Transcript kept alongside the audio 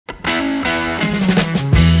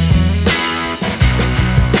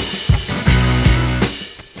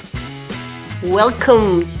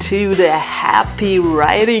Welcome to the Happy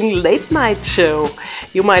Writing Late Night Show.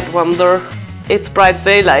 You might wonder, it's bright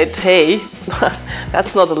daylight. Hey,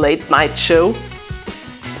 that's not a late night show.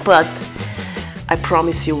 But I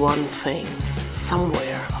promise you one thing,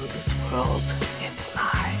 somewhere on this world it's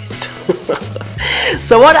night.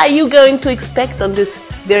 So what are you going to expect on this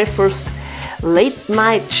very first late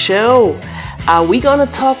night show? We're gonna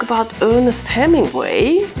talk about Ernest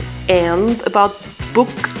Hemingway and about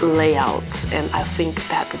book layouts, and I think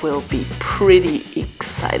that will be pretty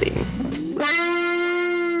exciting.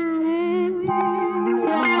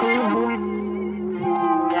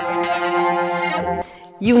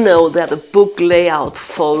 You know that a book layout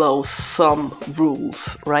follows some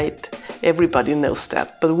rules, right? Everybody knows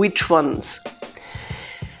that, but which ones?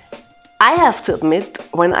 I have to admit,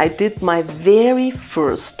 when I did my very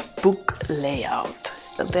first book layout,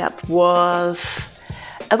 that was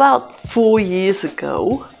about 4 years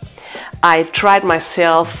ago, I tried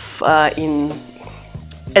myself in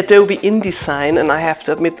Adobe Indesign, and I have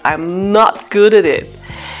to admit I'm not good at it.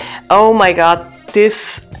 Oh my god,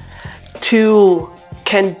 this tool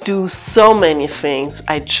can do so many things.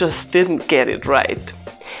 I just didn't get it right.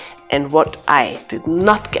 And what I did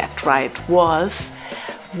not get right was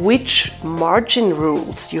which margin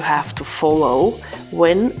rules you have to follow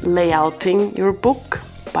when layouting your book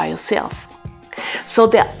by yourself. So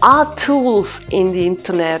there are tools in the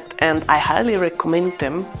internet, and I highly recommend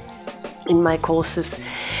them in my courses,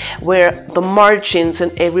 where the margins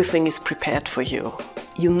and everything is prepared for you.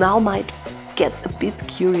 You now might get a bit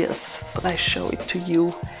curious, but I show it to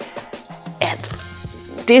you at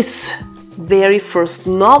this very first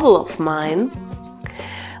novel of mine.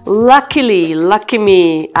 Lucky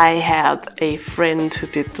me, I had a friend who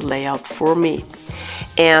did the layout for me.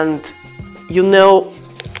 And you know,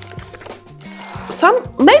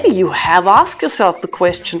 maybe you have asked yourself the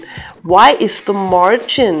question, why is the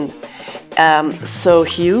margin so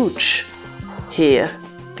huge here,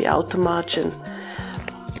 the outer margin?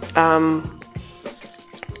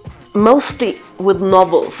 Mostly with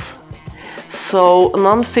novels. So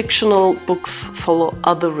non-fictional books follow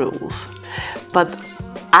other rules. But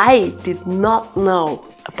I did not know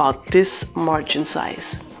about this margin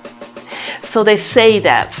size. So they say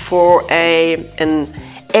that for an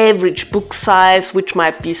average book size, which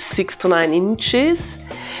might be 6 to 9 inches,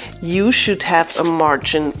 you should have a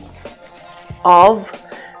margin of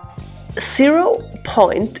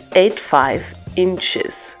 0.85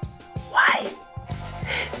 inches. Why?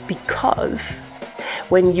 Because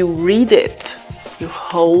when you read it, you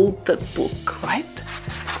hold that book, right?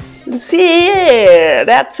 And see, yeah,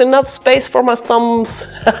 that's enough space for my thumbs.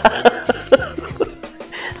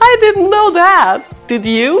 I didn't know that. Did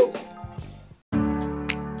you?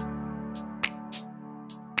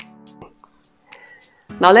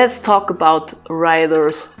 Now let's talk about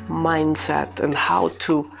writer's mindset and how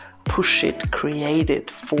to push it, create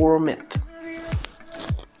it, form it.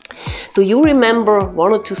 Do you remember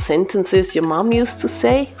 1 or 2 sentences your mom used to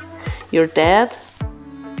say? Your dad?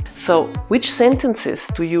 So, which sentences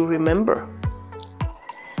do you remember?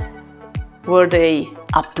 Were they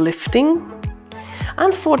uplifting?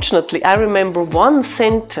 Unfortunately, I remember one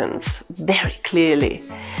sentence very clearly.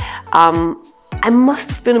 I must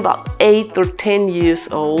have been about 8 or 10 years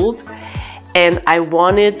old, and I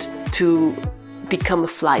wanted to become a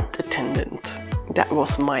flight attendant. That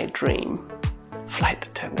was my dream. Flight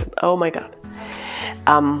attendant, oh my god.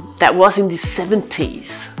 That was in the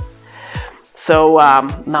 70s. So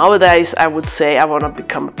nowadays I would say I want to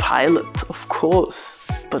become a pilot, of course.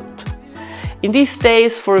 But in these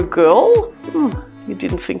days, for a girl, you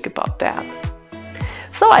didn't think about that.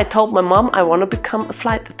 So I told my mom I want to become a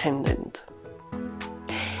flight attendant.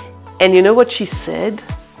 And you know what she said?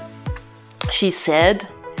 She said,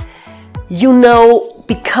 you know,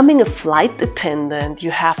 becoming a flight attendant, you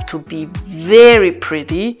have to be very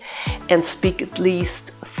pretty and speak at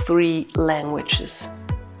least 3 languages.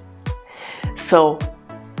 So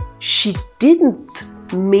she didn't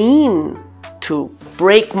mean to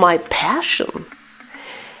break my passion.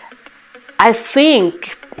 I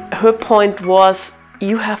think her point was,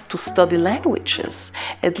 you have to study languages,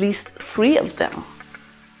 at least 3 of them,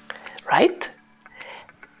 right?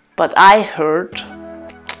 But I heard,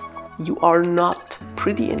 you are not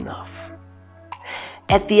pretty enough.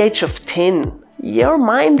 At the age of 10, your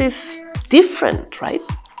mind is different, right?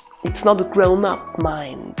 It's not a grown-up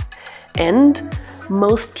mind. And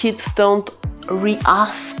most kids don't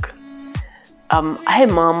re-ask, hey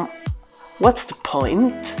mom, what's the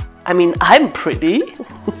point? I mean, I'm pretty.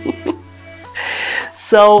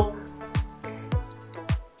 So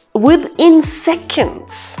within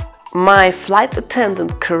seconds, my flight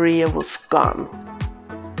attendant career was gone.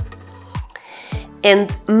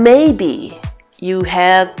 And maybe you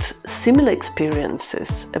had similar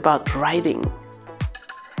experiences about writing.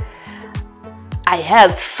 I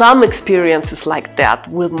had some experiences like that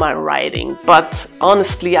with my writing, but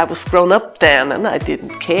honestly I was grown up then and I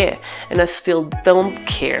didn't care, and I still don't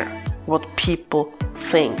care what people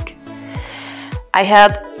think. I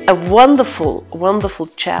had a wonderful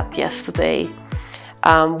chat yesterday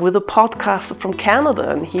with a podcaster from Canada,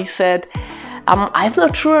 and he said, I'm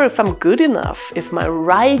not sure if I'm good enough, if my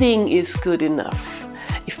writing is good enough,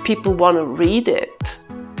 if people want to read it.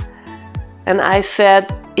 And I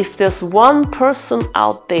said, if there's one person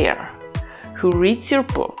out there who reads your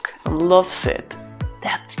book and loves it,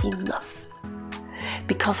 that's enough.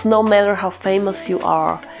 Because no matter how famous you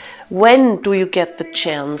are, when do you get the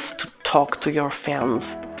chance to talk to your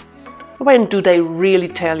fans? When do they really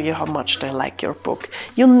tell you how much they like your book?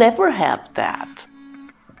 You never have that,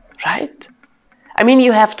 right? I mean,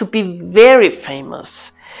 you have to be very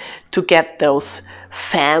famous to get those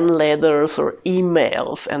fan letters or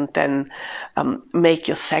emails and then make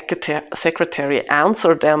your secretary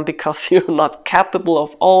answer them because you're not capable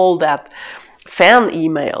of all that fan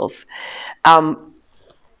emails.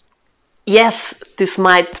 Yes, this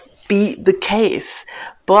might be the case,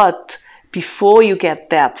 but before you get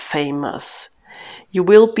that famous, you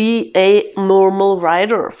will be a normal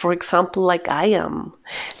writer, for example, like I am.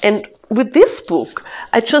 And with this book,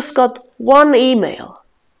 I just got one email.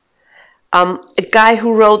 A guy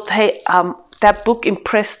who wrote, hey, that book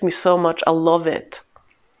impressed me so much, I love it.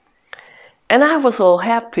 And I was all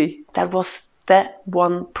happy. That was that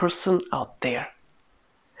one person out there.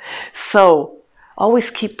 So always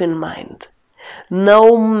keep in mind,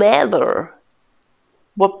 no matter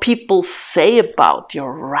what people say about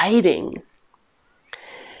your writing,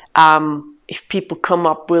 if people come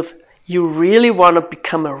up with, you really want to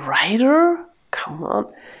become a writer? Come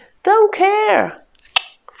on, don't care.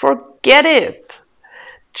 Forget it.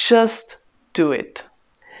 Just do it.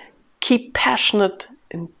 Keep passionate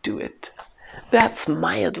and do it. That's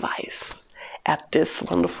my advice at this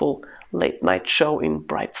wonderful late night show in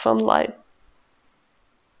bright sunlight.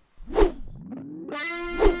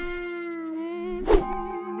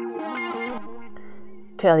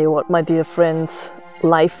 Tell you what, my dear friends,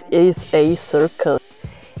 life is a circle.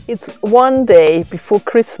 It's one day before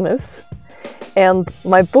Christmas and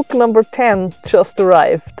my book number 10 just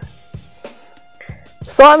arrived.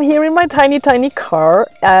 So I'm here in my tiny car,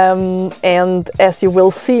 and as you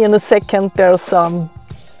will see in a second, there was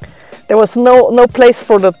no place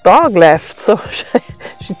for the dog left, so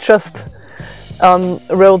she just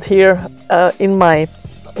rode here in my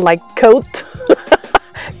coat,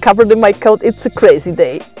 covered in my coat. It's a crazy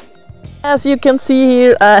day. As you can see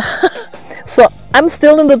here, so I'm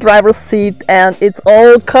still in the driver's seat and it's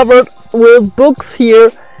all covered with books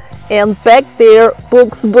here, and back there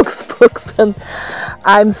books, and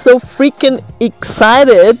I'm so freaking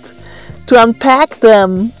excited to unpack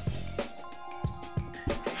them.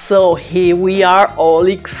 So here we are, all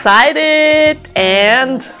excited,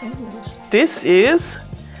 and this is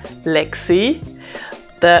Lexi,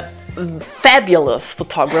 the fabulous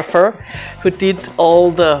photographer who did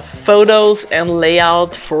all the photos and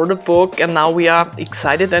layout for the book, and now we are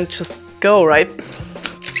excited and just go, right?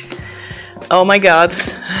 Oh my god.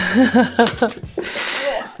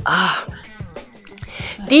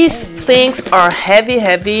 These things are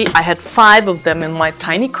heavy. I had 5 of them in my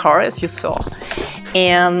tiny car, as you saw,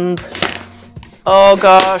 and oh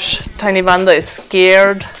gosh, tiny Wanda is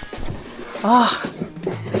scared. Oh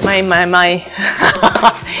my.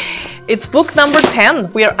 It's book number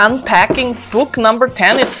 10. We are unpacking book number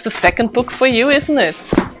 10. It's the second book for you, isn't it?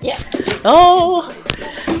 Yeah. Oh,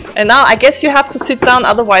 and now I guess you have to sit down,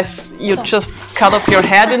 otherwise you just cut off your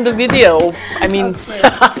head in the video. I mean,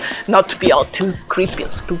 not to be all too creepy or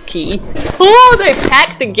spooky. Oh, they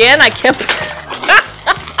packed again. I can't.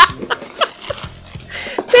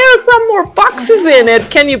 There are some more boxes in it.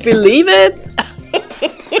 Can you believe it?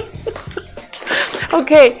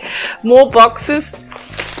 Okay, more boxes.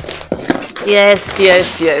 Yes.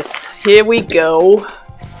 Here we go.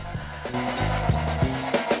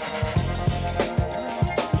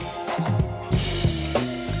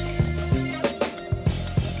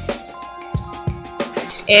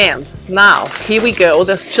 And now, here we go.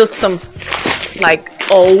 There's just some,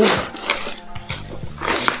 oh,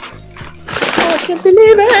 I can't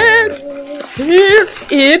believe it. Here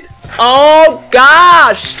it, oh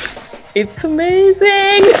gosh, it's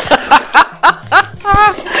amazing.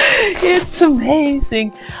 It's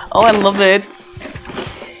amazing. Oh, I love it.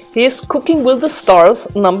 Here's Cooking with the Stars,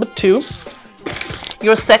 number 2.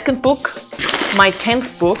 Your second book, my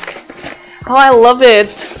 10th book. Oh, I love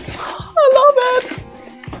it. I love it.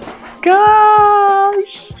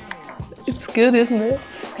 Gosh. It's good, isn't it?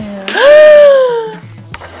 Yeah.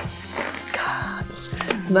 God.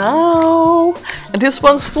 Now, and this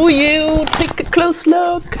one's for you. Take a close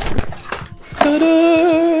look.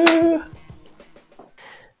 Ta-da.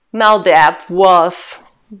 Now that was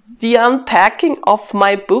the unpacking of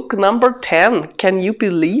my book number 10. Can you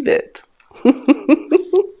believe it?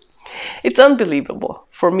 It's unbelievable.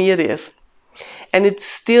 For me it is. And it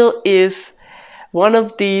still is one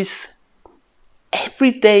of these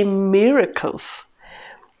everyday miracles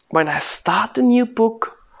when I start a new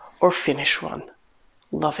book or finish one.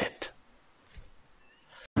 Love it.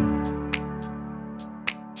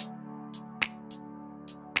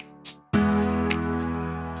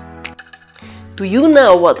 Do you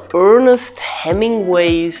know what Ernest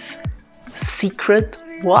Hemingway's secret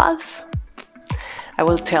was? I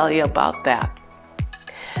will tell you about that.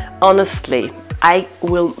 Honestly, I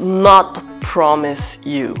will not promise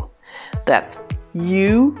you that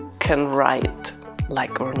you can write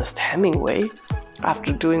like Ernest Hemingway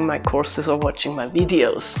after doing my courses or watching my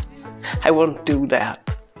videos. I won't do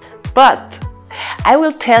that. But I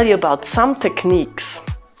will tell you about some techniques,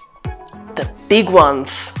 the big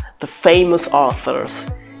ones, the famous authors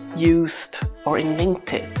used or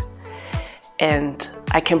invented. And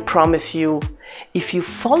I can promise you, if you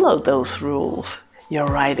follow those rules, your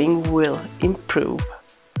writing will improve.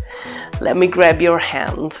 Let me grab your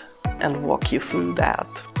hand and walk you through that.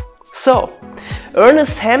 So,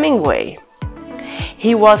 Ernest Hemingway,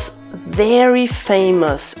 he was very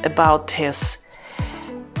famous about his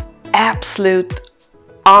absolute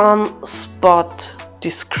on-spot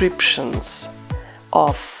descriptions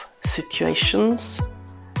of situations,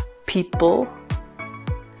 people,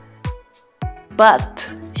 but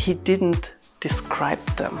he didn't describe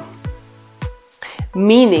them.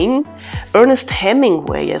 Meaning, Ernest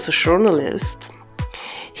Hemingway, as a journalist,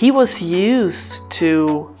 he was used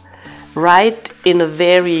to write in a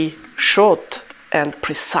very short and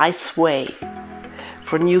precise way.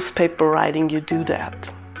 For newspaper writing, you do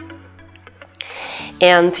that.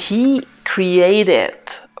 And he created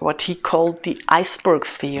what he called the iceberg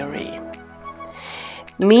theory,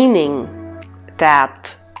 meaning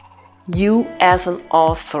that you as an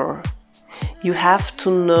author, you have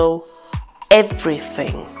to know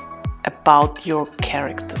everything about your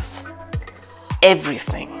characters.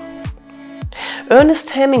 Everything. Ernest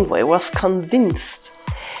Hemingway was convinced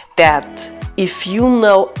that if you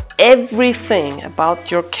know everything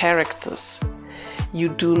about your characters, you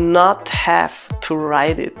do not have to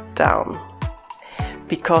write it down,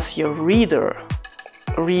 because your reader,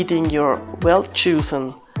 reading your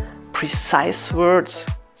well-chosen, precise words,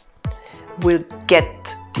 will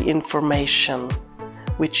get the information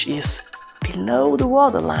which is below the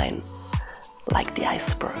waterline, like the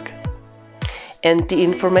iceberg. And the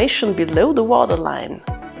information below the waterline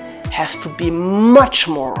has to be much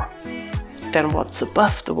more than what's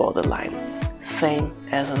above the waterline, same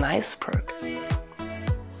as an iceberg.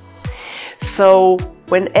 So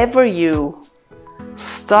whenever you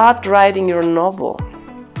start writing your novel,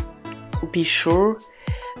 be sure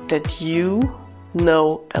that you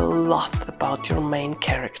know a lot about your main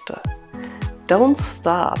character. Don't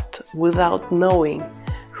start without knowing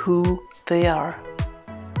who they are.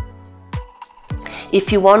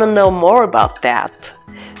 If you want to know more about that,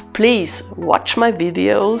 please watch my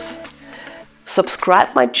videos,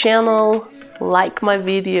 subscribe my channel, like my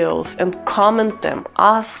videos and comment them,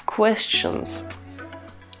 ask questions,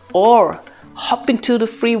 or hop into the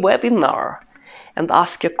free webinar and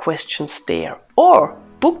ask your questions there, or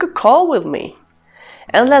book a call with me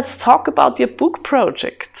and let's talk about your book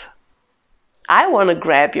project. I want to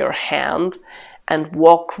grab your hand and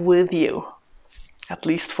walk with you, at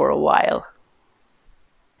least for a while.